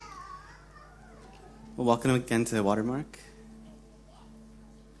Well, welcome again to Watermark.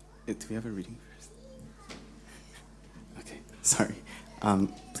 Do we have a reading first? Okay, sorry.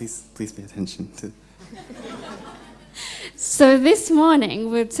 Please pay attention to. So this morning,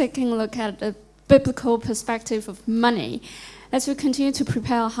 we're taking a look at the biblical perspective of money. As we continue to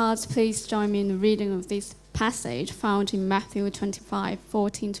prepare our hearts, please join me in the reading of this passage found in Matthew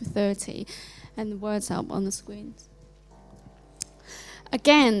 25:14-30, and the words are up on the screens.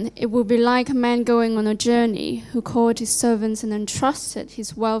 Again, it will be like a man going on a journey who called his servants and entrusted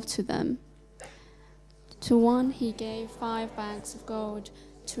his wealth to them. To one he gave 5 bags of gold,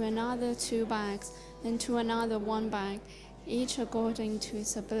 to another 2 bags, and to another 1 bag, each according to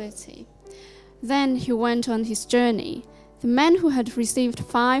his ability. Then he went on his journey. The man who had received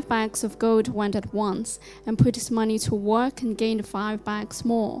 5 bags of gold went at once and put his money to work and gained 5 bags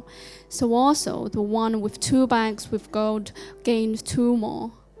more. So also the one with 2 bags with gold gained 2 more.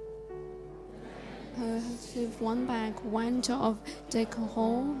 With 1 bag went off, dig a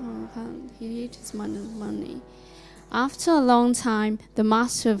hole, and he hid his money. After a long time, the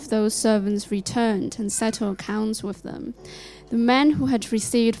master of those servants returned and settled accounts with them. The man who had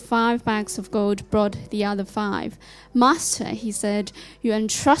received 5 bags of gold brought the other 5. Master, he said, you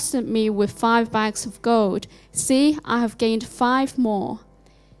entrusted me with 5 bags of gold. See, I have gained 5 more.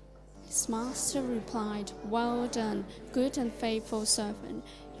 His master replied, well done, good and faithful servant.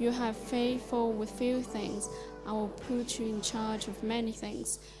 You have faithful with few things. I will put you in charge of many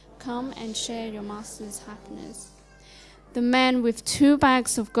things. Come and share your master's happiness. The man with 2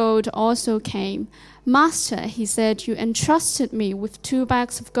 bags of gold also came. Master, he said, you entrusted me with 2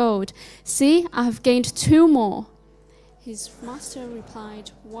 bags of gold. See, I have gained 2 more. His master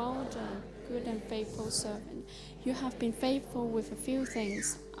replied, well done, good and faithful servant. You have been faithful with a few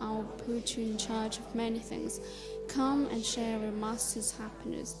things. I will put you in charge of many things. Come and share your master's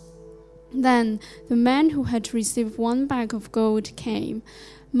happiness. Then the man who had received 1 bag of gold came.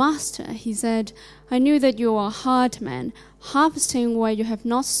 Master, he said, I knew that you are a hard man, harvesting where you have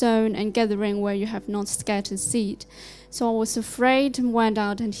not sown and gathering where you have not scattered seed. So I was afraid and went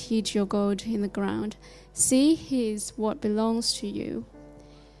out and hid your gold in the ground. See, here is what belongs to you.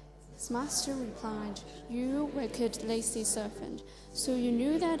 His master replied, you wicked, lazy servant. So you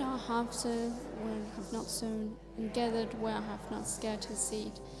knew that I harvested where I have not sown and gathered where I have not scattered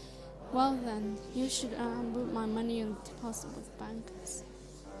seed. Well then, you should put my money on deposit with bankers.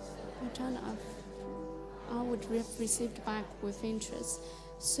 Return I would have received back with interest.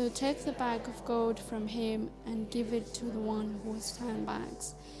 So take the bag of gold from him and give it to the one who has 10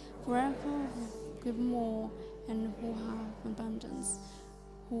 bags. Whoever give more and who have abundance.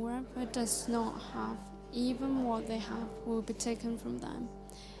 Whoever does not have, even what they have will be taken from them.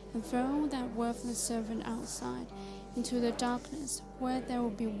 And throw that worthless servant outside into the darkness, where there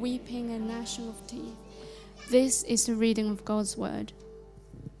will be weeping and gnashing of teeth. This is the reading of God's word.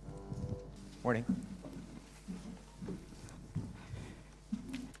 Morning.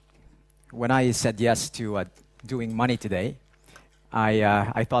 When I said yes to doing money today,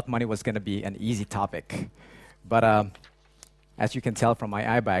 I thought money was going to be an easy topic. But as you can tell from my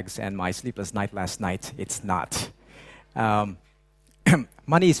eye bags and my sleepless night last night, it's not.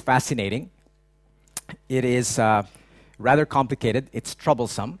 Money is fascinating. It is rather complicated. It's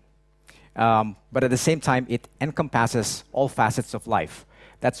troublesome. But at the same time, it encompasses all facets of life.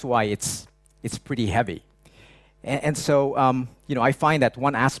 That's why it's pretty heavy. And so, I find that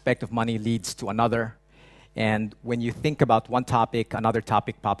one aspect of money leads to another. And when you think about one topic, another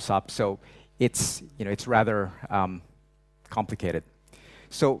topic pops up. So it's rather complicated.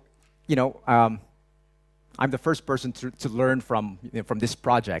 So, I'm the first person to learn from this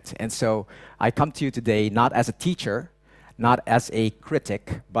project. And so I come to you today not as a teacher, not as a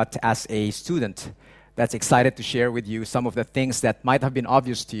critic, but as a student that's excited to share with you some of the things that might have been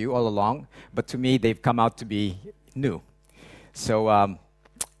obvious to you all along, but to me, they've come out to be new. So I'm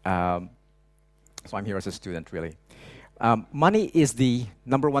here as a student, really. Money is the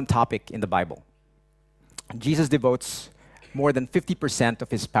number one topic in the Bible. Jesus devotes more than 50%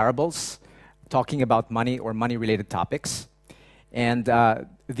 of his parables talking about money or money-related topics. And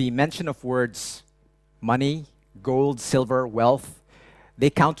the mention of words money, gold, silver, wealth, they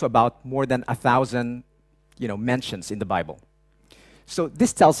count to about more than 1,000, mentions in the Bible. So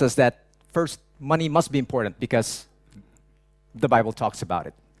this tells us that first, money must be important because the Bible talks about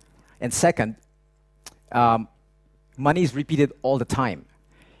it. And second, money is repeated all the time.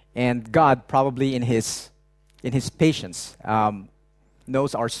 And God probably in his patience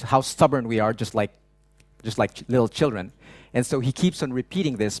knows how stubborn we are, just like little children. And so he keeps on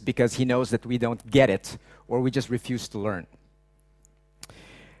repeating this because he knows that we don't get it or we just refuse to learn.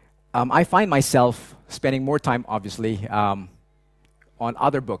 I find myself spending more time, obviously, on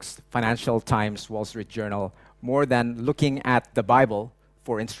other books, Financial Times, Wall Street Journal, more than looking at the Bible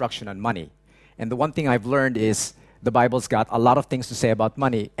for instruction on money. And the one thing I've learned is the Bible's got a lot of things to say about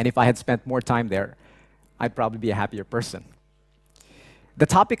money, and if I had spent more time there, I'd probably be a happier person. The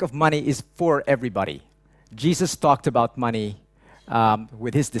topic of money is for everybody. Jesus talked about money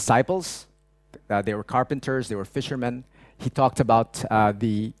with his disciples. They were carpenters, they were fishermen. He talked about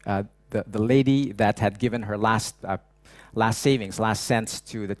the lady that had given her last savings, last cents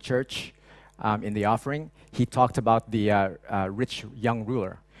to the church in the offering. He talked about the rich young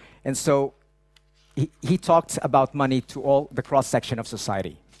ruler. And so he talked about money to all the cross-section of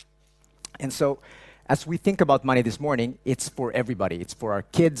society. And so as we think about money this morning, it's for everybody. It's for our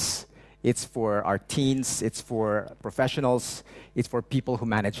kids, it's for our teens, it's for professionals, it's for people who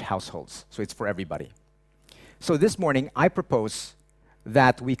manage households. So it's for everybody. So this morning, I propose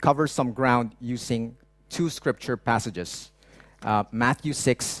that we cover some ground using two scripture passages, Matthew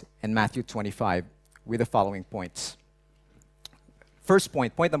 6 and Matthew 25, with the following points. First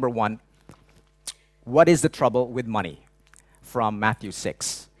point number 1, what is the trouble with money? From Matthew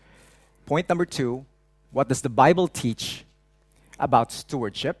 6. Point number 2, what does the Bible teach about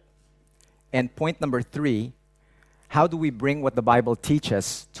stewardship? And point number 3, how do we bring what the Bible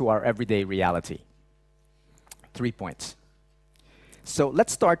teaches to our everyday reality? 3 points. So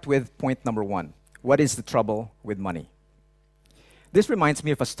let's start with point number 1. What is the trouble with money? This reminds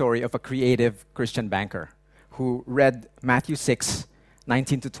me of a story of a creative Christian banker who read Matthew 6,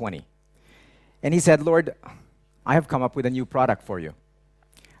 19 to 20. And he said, Lord, I have come up with a new product for you.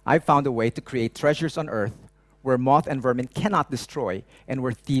 I've found a way to create treasures on earth where moth and vermin cannot destroy and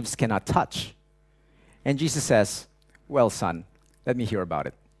where thieves cannot touch. And Jesus says, well, son, let me hear about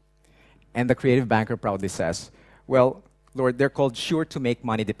it. And the creative banker proudly says, well, Lord, they're called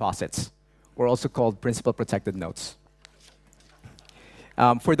sure-to-make-money deposits, or also called principal-protected notes.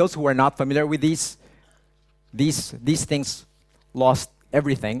 For those who are not familiar with these things lost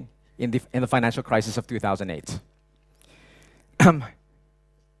everything in the financial crisis of 2008.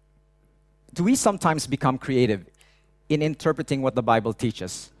 Do we sometimes become creative in interpreting what the Bible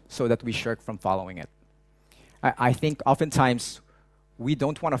teaches so that we shirk from following it? I think oftentimes we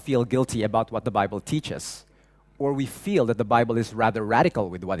don't want to feel guilty about what the Bible teaches, or we feel that the Bible is rather radical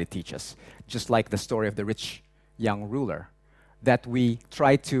with what it teaches, just like the story of the rich young ruler, that we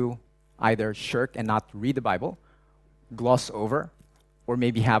try to either shirk and not read the Bible, gloss over, or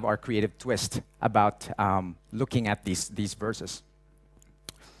maybe have our creative twist about looking at these verses.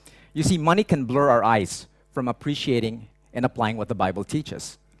 You see, money can blur our eyes from appreciating and applying what the Bible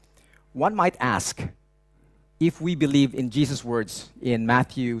teaches. One might ask if we believe in Jesus' words in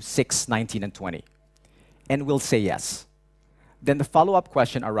Matthew 6, 19 and 20, and we'll say yes. Then the follow-up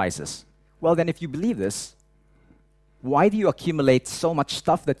question arises. Well, then if you believe this, why do you accumulate so much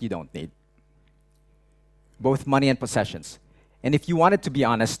stuff that you don't need? Both money and possessions. And if you wanted to be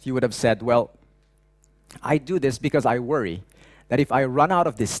honest, you would have said, well, I do this because I worry that if I run out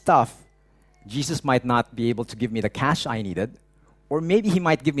of this stuff, Jesus might not be able to give me the cash I needed, or maybe he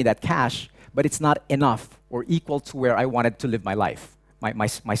might give me that cash, but it's not enough or equal to where I wanted to live my life,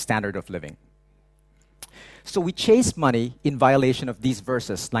 my standard of living. So we chase money in violation of these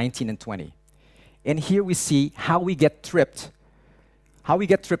verses, 19 and 20. And here we see how we get tripped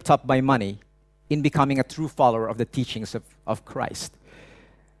up by money in becoming a true follower of the teachings of Christ.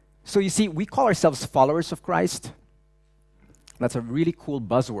 So you see, we call ourselves followers of Christ. That's a really cool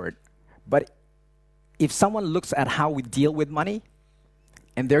buzzword. But if someone looks at how we deal with money,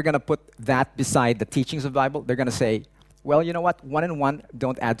 and they're going to put that beside the teachings of the Bible, they're going to say, well, you know what? 1 and 1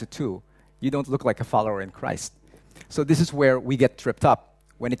 don't add to 2. You don't look like a follower in Christ. So this is where we get tripped up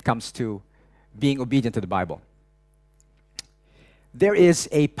when it comes to being obedient to the Bible. There is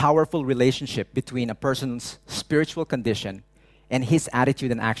a powerful relationship between a person's spiritual condition and his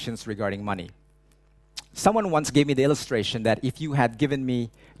attitude and actions regarding money. Someone once gave me the illustration that if you had given me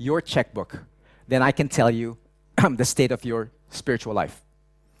your checkbook, then I can tell you the state of your spiritual life.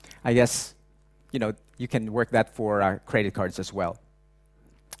 I guess, you can work that for credit cards as well.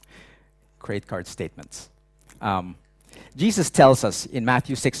 Credit card statements. Jesus tells us in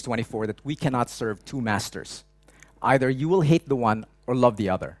Matthew 6:24 that we cannot serve two masters. Either you will hate the one or love the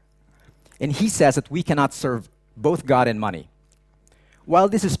other. And he says that we cannot serve both God and money. While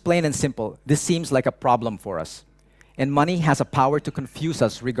this is plain and simple, this seems like a problem for us. And money has a power to confuse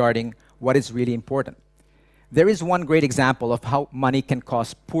us regarding what is really important. There is one great example of how money can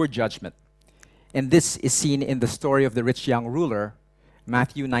cause poor judgment. And this is seen in the story of the rich young ruler,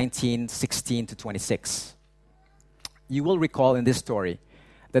 Matthew 19, 16 to 26. You will recall in this story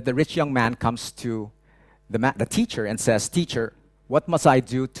that the rich young man comes to the teacher and says, "Teacher, what must I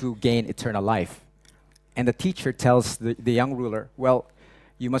do to gain eternal life?" And the teacher tells the young ruler, "Well,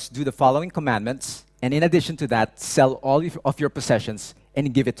 you must do the following commandments, and in addition to that, sell all of your possessions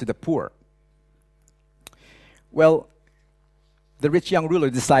and give it to the poor." Well, the rich young ruler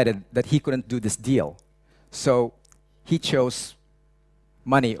decided that he couldn't do this deal, so he chose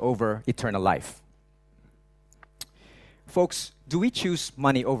money over eternal life. Folks, do we choose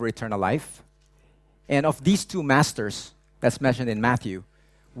money over eternal life? And of these two masters that's mentioned in Matthew,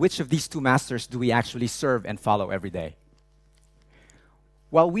 which of these two masters do we actually serve and follow every day?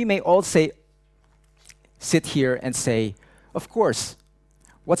 While we may all sit here and say, of course,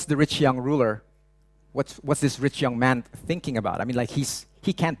 what's the rich young ruler, what's this rich young man thinking about? I mean, like,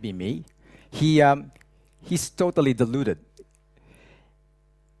 he can't be me. He's totally deluded.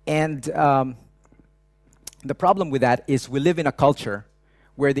 And the problem with that is we live in a culture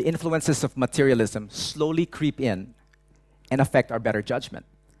where the influences of materialism slowly creep in and affect our better judgment.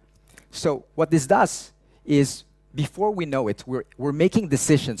 So what this does is, before we know it, we're making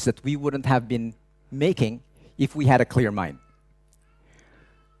decisions that we wouldn't have been making if we had a clear mind.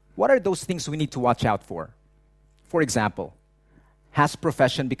 What are those things we need to watch out for? For example, has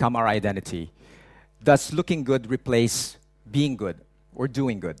profession become our identity? Does looking good replace being good or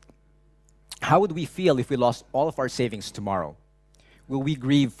doing good? How would we feel if we lost all of our savings tomorrow? Will we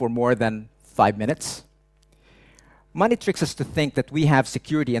grieve for more than 5 minutes? Money tricks us to think that we have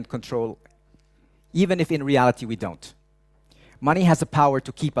security and control, even if in reality we don't. Money has the power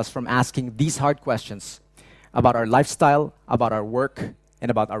to keep us from asking these hard questions about our lifestyle, about our work, and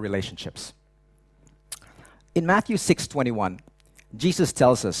about our relationships. In Matthew 6:21, Jesus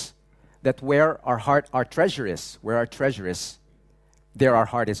tells us that where our treasure is, there our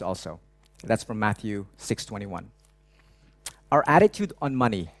heart is also. That's from Matthew 6:21. Our attitude on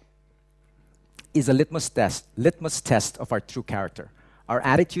money is a litmus test of our true character. Our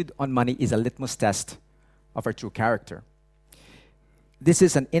attitude on money is a litmus test of our true character. This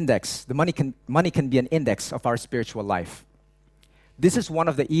is an index. Money can be an index of our spiritual life. This is one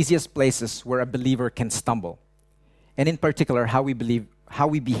of the easiest places where a believer can stumble, and in particular, how we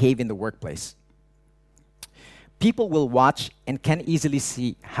behave in the workplace. People will watch and can easily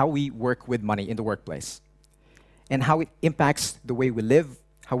see how we work with money in the workplace and how it impacts the way we live,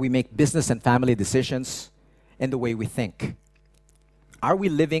 how we make business and family decisions, and the way we think. Are we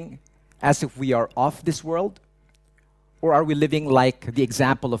living as if we are of this world? Or are we living like the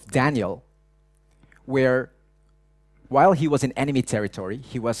example of Daniel, where while he was in enemy territory,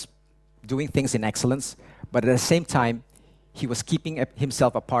 he was doing things in excellence, but at the same time, he was keeping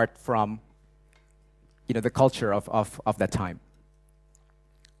himself apart from the culture of that time.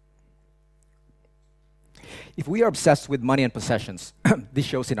 If we are obsessed with money and possessions, this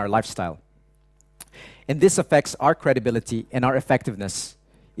shows in our lifestyle. And this affects our credibility and our effectiveness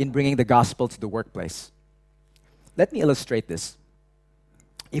in bringing the gospel to the workplace. Let me illustrate this.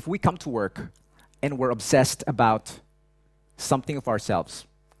 If we come to work and we're obsessed about something of ourselves,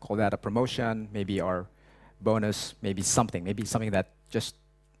 call that a promotion, maybe our bonus, maybe something that just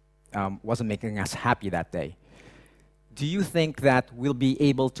wasn't making us happy that day. Do you think that we'll be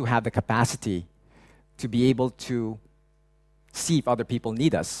able to have the capacity to be able to see if other people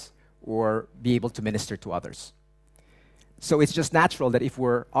need us or be able to minister to others? So it's just natural that if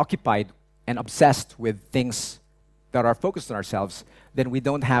we're occupied and obsessed with things that are focused on ourselves, then we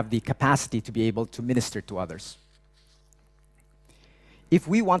don't have the capacity to be able to minister to others. If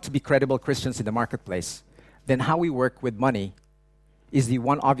we want to be credible Christians in the marketplace, then how we work with money is the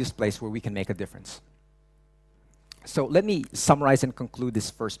one obvious place where we can make a difference. So let me summarize and conclude this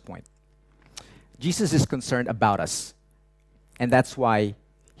first point. Jesus is concerned about us, and that's why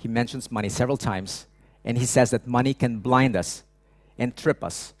he mentions money several times, and he says that money can blind us and trip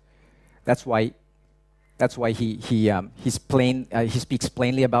us. That's why he speaks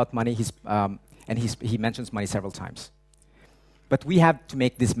plainly about money, and he mentions money several times. But we have to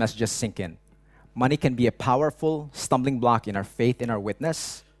make these messages sink in. Money can be a powerful stumbling block in our faith and our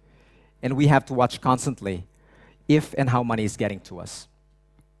witness, and we have to watch constantly if and how money is getting to us.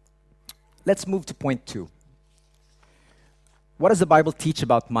 Let's move to point 2. What does the Bible teach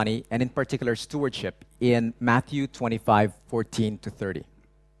about money, and in particular stewardship, in Matthew 25:14-30?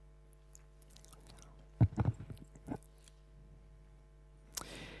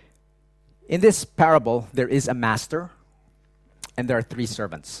 In this parable, there is a master, and there are 3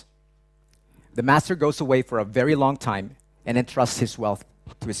 servants. The master goes away for a very long time and entrusts his wealth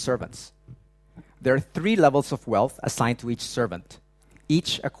to his servants. There are 3 levels of wealth assigned to each servant,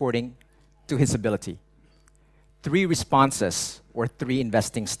 each according to his ability. 3 responses or 3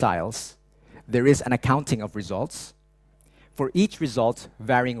 investing styles. there is an accounting of results. For each result,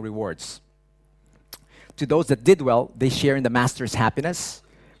 varying rewards. To those that did well, they share in the master's happiness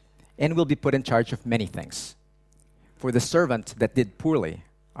and will be put in charge of many things. For the servant that did poorly,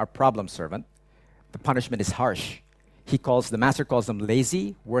 our problem servant, the punishment is harsh. The master calls them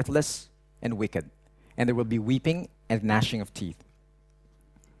lazy, worthless, and wicked. And there will be weeping and gnashing of teeth.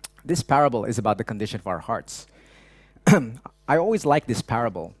 This parable is about the condition of our hearts. I always like this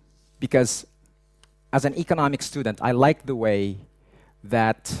parable because as an economics student, I like the way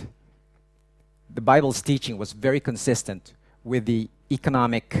that the Bible's teaching was very consistent with the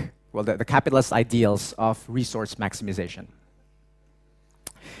the capitalist ideals of resource maximization.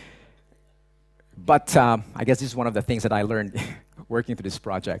 But I guess this is one of the things that I learned working through this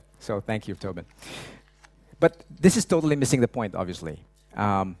project. So thank you, Tobin. But this is totally missing the point, obviously.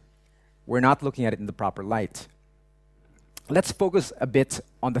 We're not looking at it in the proper light. Let's focus a bit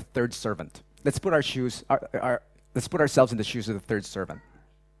on the third servant. Let's put ourselves in the shoes of the third servant.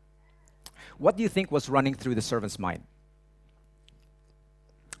 What do you think was running through the servant's mind?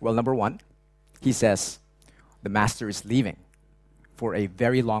 Well, number one, he says, the master is leaving for a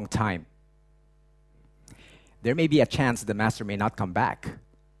very long time. There may be a chance the master may not come back.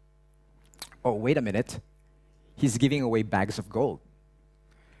 Oh, wait a minute. He's giving away bags of gold.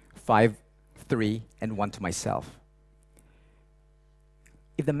 5, 3, and 1 to myself.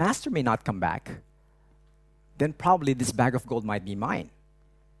 If the master may not come back, then probably this bag of gold might be mine.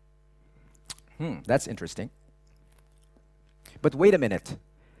 That's interesting. But wait a minute.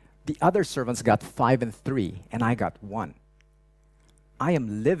 The other servants got 5 and 3, and I got 1. I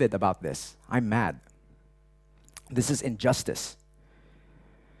am livid about this. I'm mad. This is injustice.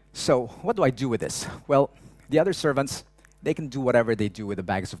 So what do I do with this? Well, the other servants, they can do whatever they do with the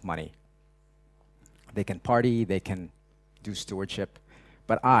bags of money. They can party, they can do stewardship.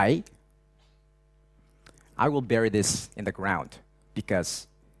 But I will bury this in the ground because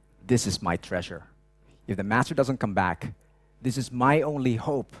this is my treasure. If the master doesn't come back, this is my only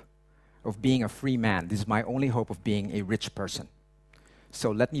hope of being a free man. This is my only hope of being a rich person.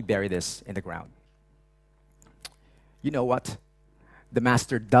 So let me bury this in the ground. You know what? The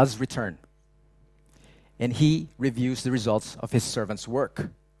master does return. And he reviews the results of his servant's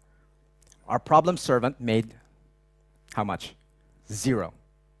work. Our problem servant made how much? 0.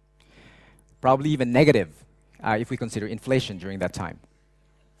 Probably even negative if we consider inflation during that time.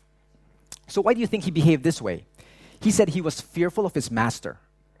 So why do you think he behaved this way? He said he was fearful of his master.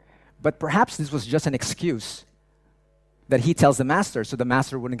 But perhaps this was just an excuse that he tells the master so the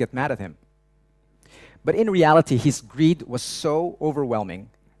master wouldn't get mad at him. But in reality, his greed was so overwhelming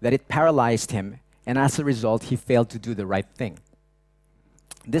that it paralyzed him, and as a result, he failed to do the right thing.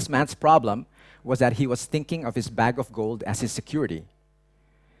 This man's problem was that he was thinking of his bag of gold as his security.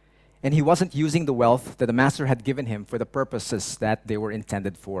 And he wasn't using the wealth that the master had given him for the purposes that they were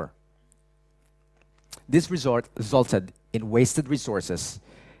intended for. This resulted in wasted resources,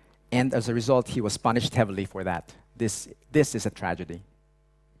 and as a result, he was punished heavily for that. This is a tragedy.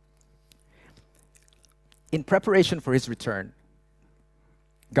 In preparation for his return,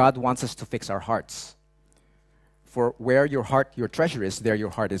 God wants us to fix our hearts. For where your treasure is, there your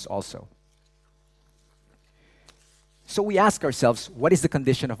heart is also. So we ask ourselves, what is the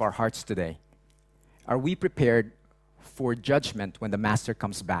condition of our hearts today? Are we prepared for judgment when the master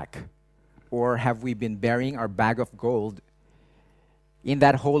comes back? Or have we been burying our bag of gold in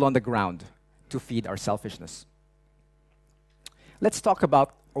that hole on the ground to feed our selfishness? Let's talk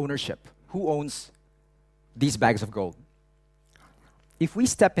about ownership. Who owns these bags of gold? If we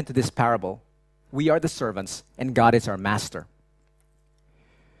step into this parable, we are the servants and God is our master.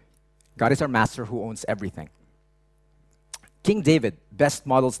 God is our master who owns everything. King David best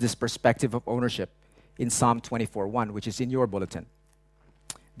models this perspective of ownership in Psalm 24:1, which is in your bulletin.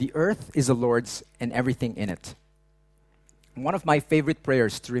 The earth is the Lord's and everything in it. One of my favorite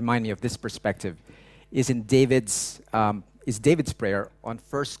prayers to remind me of this perspective is David's prayer on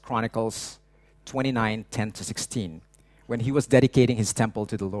 1 Chronicles 29:10-16, when he was dedicating his temple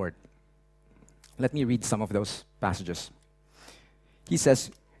to the Lord. Let me read some of those passages. He says,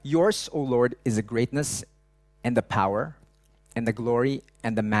 "Yours, O Lord, is the greatness and the power and the glory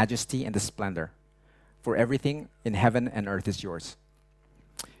and the majesty and the splendor, for everything in heaven and earth is yours.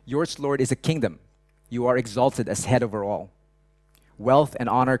 Yours, Lord, is a kingdom. You are exalted as head over all. Wealth and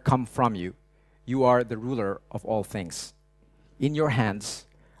honor come from you. You are the ruler of all things. In your hands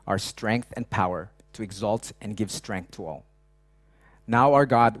are strength and power to exalt and give strength to all. Now, our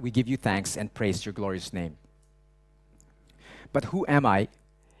God, we give you thanks and praise your glorious name. But who am I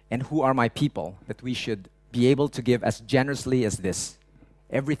and who are my people that we should be able to give as generously as this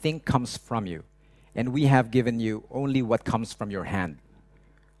Everything comes from you, and we have given you only what comes from your hand.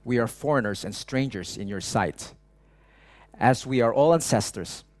 We are foreigners and strangers in your sight. As we are all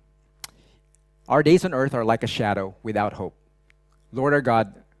ancestors, our days on earth are like a shadow without hope. Lord our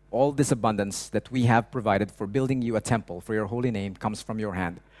God, all this abundance that we have provided for building you a temple for your holy name comes from your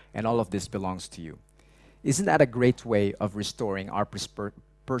hand, and all of this belongs to you. Isn't that a great way of restoring our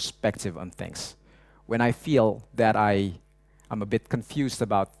perspective on things? When I feel that I'm a bit confused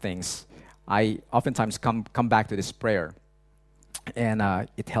about things, I oftentimes come back to this prayer, and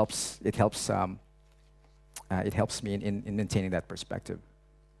it helps me in maintaining that perspective.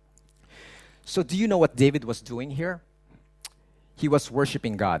 So do you know what David was doing here? He was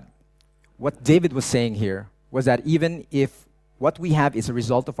worshiping God. What David was saying here was that even if what we have is a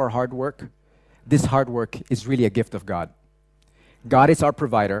result of our hard work, this hard work is really a gift of God. God is our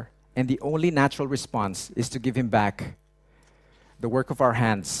provider, and the only natural response is to give him back the work of our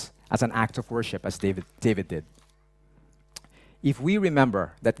hands as an act of worship, as David did. If we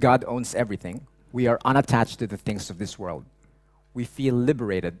remember that God owns everything, we are unattached to the things of this world. We feel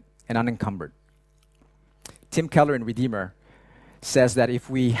liberated and unencumbered. Tim Keller in Redeemer says that if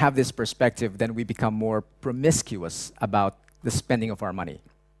we have this perspective, then we become more promiscuous about the spending of our money.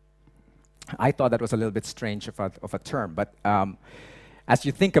 I thought that was a little bit strange of a term, but as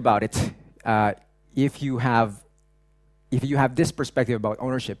you think about it, if you have this perspective about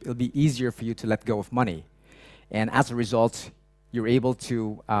ownership, it'll be easier for you to let go of money. And as a result, you're able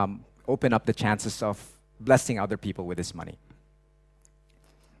to open up the chances of blessing other people with this money.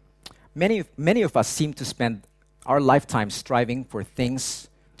 Many of us seem to spend our lifetime striving for things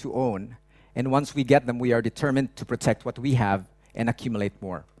to own, and once we get them, we are determined to protect what we have and accumulate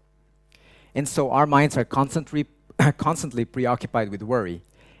more. And so our minds are constantly preoccupied with worry.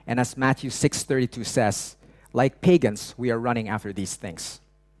 And as Matthew 6:32 says, like pagans, we are running after these things.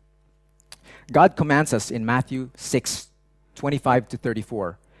 God commands us in Matthew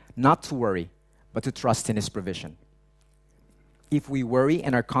 6:25-34 not to worry, but to trust in his provision. If we worry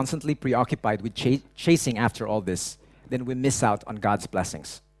and are constantly preoccupied with chasing after all this, then we miss out on God's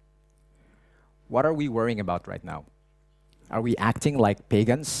blessings. What are we worrying about right now? Are we acting like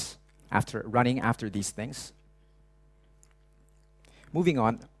pagans after running after these things? Moving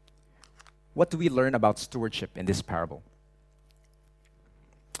on, what do we learn about stewardship in this parable?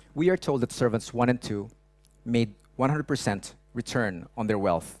 We are told that servants 1 and 2 made 100% return on their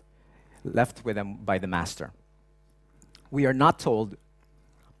wealth left with them by the master. We are not told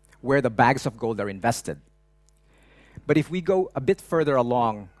where the bags of gold are invested. But if we go a bit further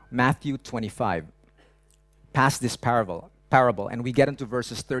along Matthew 25, past this parable, and we get into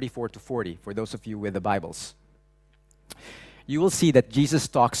verses 34-40, for those of you with the Bibles, you will see that Jesus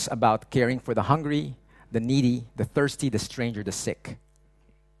talks about caring for the hungry, the needy, the thirsty, the stranger, the sick.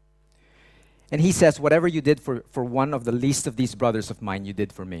 And he says, whatever you did for one of the least of these brothers of mine, you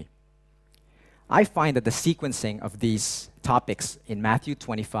did for me. I find that the sequencing of these topics in Matthew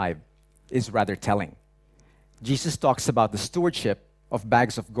 25 is rather telling. Jesus talks about the stewardship of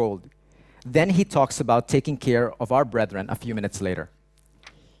bags of gold. Then he talks about taking care of our brethren a few minutes later.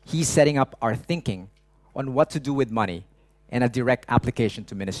 He's setting up our thinking on what to do with money and a direct application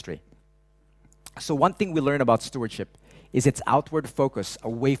to ministry. So one thing we learn about stewardship is its outward focus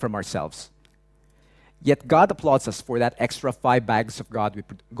away from ourselves. Yet God applauds us for that extra 5 bags of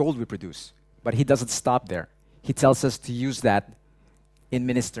gold we produce. But he doesn't stop there. He tells us to use that in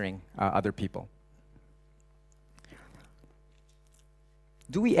ministering other people.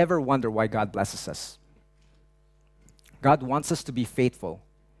 Do we ever wonder why God blesses us? God wants us to be faithful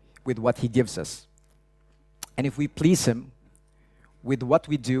with what he gives us. And if we please him with what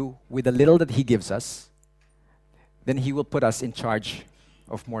we do, with the little that he gives us, then he will put us in charge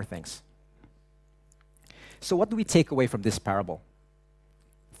of more things. So what do we take away from this parable?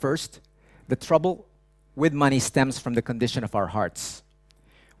 First, the trouble with money stems from the condition of our hearts.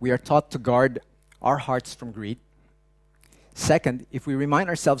 We are taught to guard our hearts from greed. Second, if we remind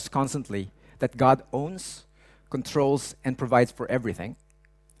ourselves constantly that God owns, controls, and provides for everything,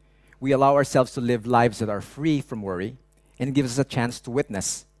 we allow ourselves to live lives that are free from worry and gives us a chance to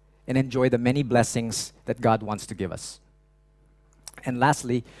witness and enjoy the many blessings that God wants to give us. And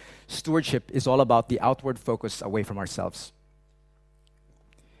lastly, stewardship is all about the outward focus away from ourselves.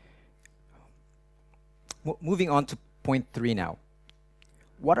 Moving on to point 3 now.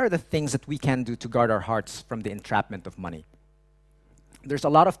 What are the things that we can do to guard our hearts from the entrapment of money? There's a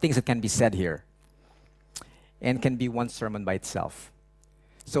lot of things that can be said here and can be one sermon by itself.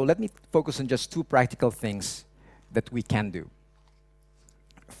 So let me focus on just 2 practical things that we can do.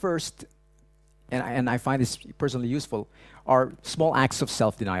 First, and I find this personally useful, are small acts of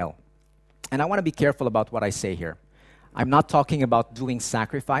self-denial. And I want to be careful about what I say here. I'm not talking about doing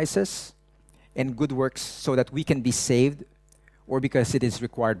sacrifices and good works so that we can be saved or because it is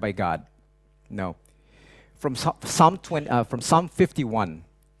required by God. No. From Psalm 51,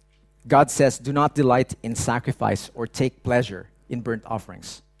 God says, "Do not delight in sacrifice or take pleasure in burnt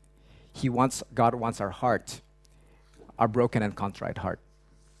offerings." God wants our heart, our broken and contrite heart.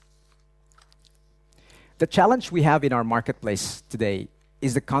 The challenge we have in our marketplace today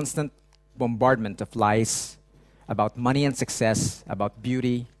is the constant bombardment of lies about money and success, about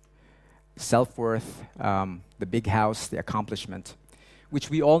beauty, self-worth, the big house, the accomplishment, which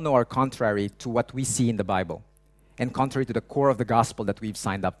we all know are contrary to what we see in the Bible and contrary to the core of the gospel that we've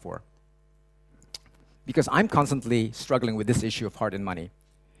signed up for. Because I'm constantly struggling with this issue of heart and money,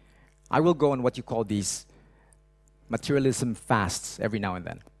 I will go on what you call these materialism fasts every now and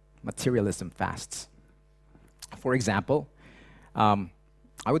then. Materialism fasts. For example,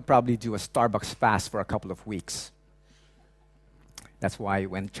 I would probably do a Starbucks fast for a couple of weeks. That's why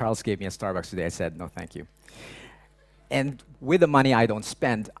when Charles gave me a Starbucks today, I said, no, thank you. And with the money I don't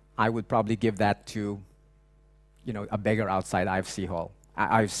spend, I would probably give that to, a beggar outside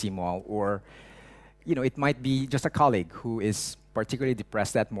IFC Mall, or, it might be just a colleague who is particularly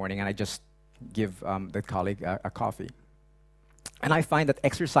depressed that morning, and I just give the colleague a coffee. And I find that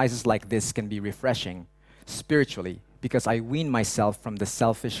exercises like this can be refreshing spiritually because I wean myself from the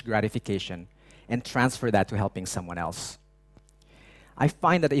selfish gratification and transfer that to helping someone else. I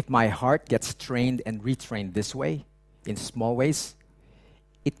find that if my heart gets trained and retrained this way, in small ways,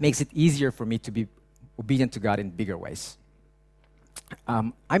 it makes it easier for me to be obedient to God in bigger ways.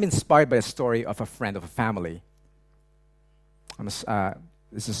 I'm inspired by a story of a friend of a family. This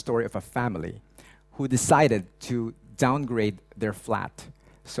is a story of a family who decided to downgrade their flat.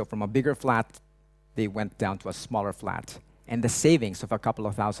 So from a bigger flat, they went down to a smaller flat. And the savings of a couple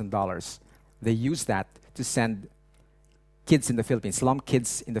of $1,000s, they used that to send kids in the Philippines, slum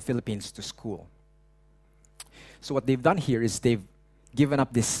kids in the Philippines, to school. So what they've done here is they've given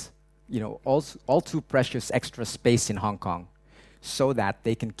up this, all too precious extra space in Hong Kong so that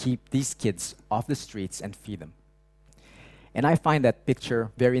they can keep these kids off the streets and feed them. And I find that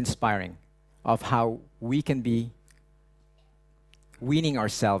picture very inspiring of how we can be weaning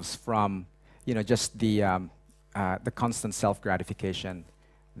ourselves from, just the constant self-gratification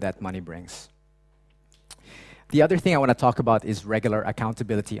that money brings. The other thing I want to talk about is regular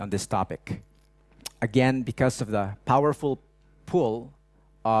accountability on this topic. Again, because of the powerful pull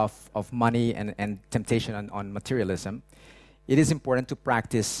of money and temptation on materialism, it is important to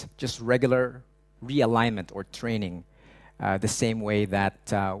practice just regular realignment or training the same way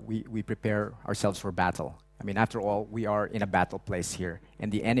that we prepare ourselves for battle. I mean, after all, we are in a battle place here,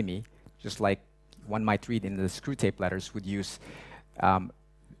 and the enemy, just like one might read in the screw tape letters, would use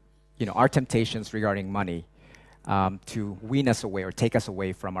our temptations regarding money to wean us away or take us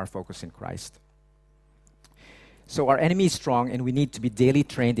away from our focus in Christ. So our enemy is strong, and we need to be daily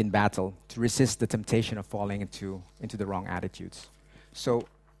trained in battle to resist the temptation of falling into the wrong attitudes. So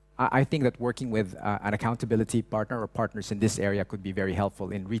I think that working with an accountability partner or partners in this area could be very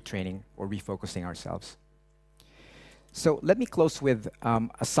helpful in retraining or refocusing ourselves. So let me close with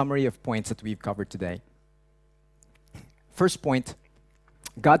a summary of points that we've covered today. First point,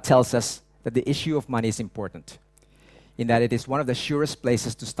 God tells us that the issue of money is important, in that it is one of the surest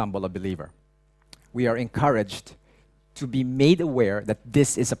places to stumble a believer. We are encouraged to be made aware that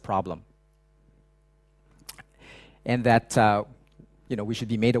this is a problem, and that we should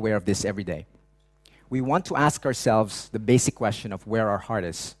be made aware of this every day. We want to ask ourselves the basic question of where our heart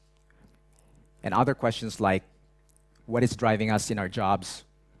is, and other questions like, what is driving us in our jobs?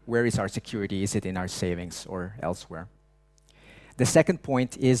 Where is our security? Is it in our savings or elsewhere? The second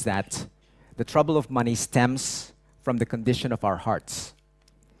point is that the trouble of money stems from the condition of our hearts.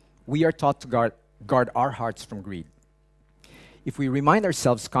 We are taught to guard our hearts from greed. If we remind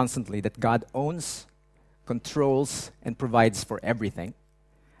ourselves constantly that God owns, controls, and provides for everything,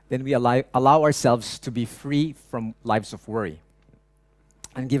 then we allow ourselves to be free from lives of worry,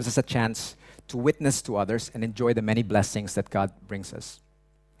 and gives us a chance to witness to others and enjoy the many blessings that God brings us.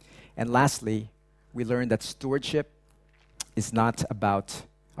 And lastly, we learn that stewardship is not about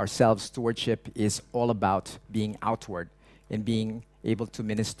ourselves. Stewardship is all about being outward and being able to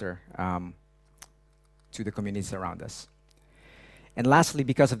minister to the communities around us. And lastly,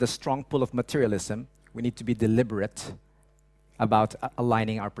 because of the strong pull of materialism, we need to be deliberate about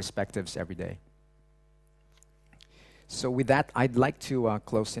aligning our perspectives every day. So with that, I'd like to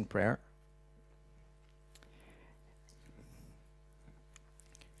close in prayer.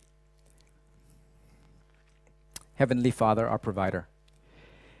 Heavenly Father, our provider.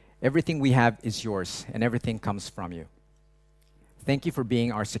 Everything we have is yours, and everything comes from you. Thank you for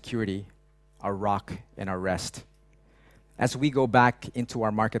being our security, our rock, and our rest. As we go back into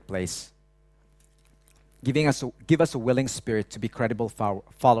our marketplace, give us a willing spirit to be credible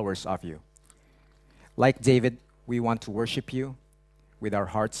followers of you. Like David, we want to worship you with our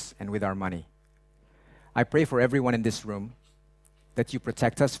hearts and with our money. I pray for everyone in this room that you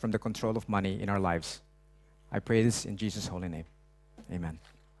protect us from the control of money in our lives. I pray this in Jesus' holy name. Amen.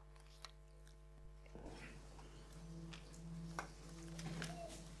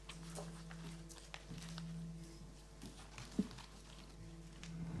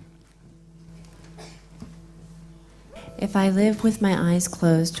 If I live with my eyes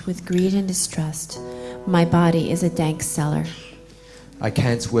closed with greed and distrust, my body is a dank cellar. I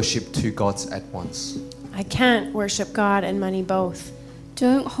can't worship two gods at once. I can't worship God and money both.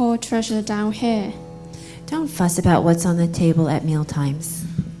 Don't hoard treasure down here. Don't fuss about what's on the table at mealtimes.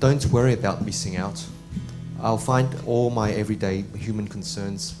 Don't worry about missing out. I'll find all my everyday human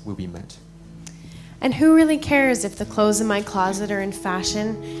concerns will be met. And who really cares if the clothes in my closet are in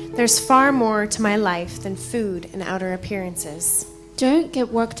fashion? There's far more to my life than food and outer appearances. Don't get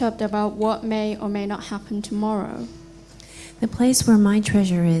worked up about what may or may not happen tomorrow. The place where my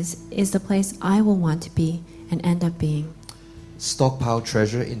treasure is the place I will want to be and end up being. Stockpile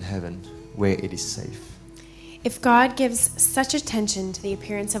treasure in heaven where it is safe. If God gives such attention to the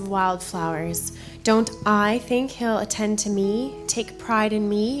appearance of wildflowers, don't I think he'll attend to me, take pride in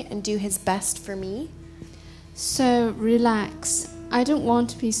me, and do his best for me? So relax. I don't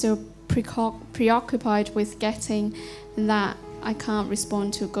want to be so preoccupied with getting that I can't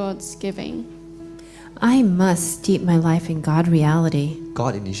respond to God's giving. I must steep my life in God reality.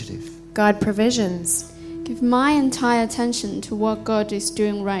 God initiative. God provisions. Give my entire attention to what God is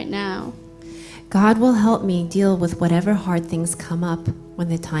doing right now. God will help me deal with whatever hard things come up when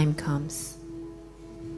the time comes.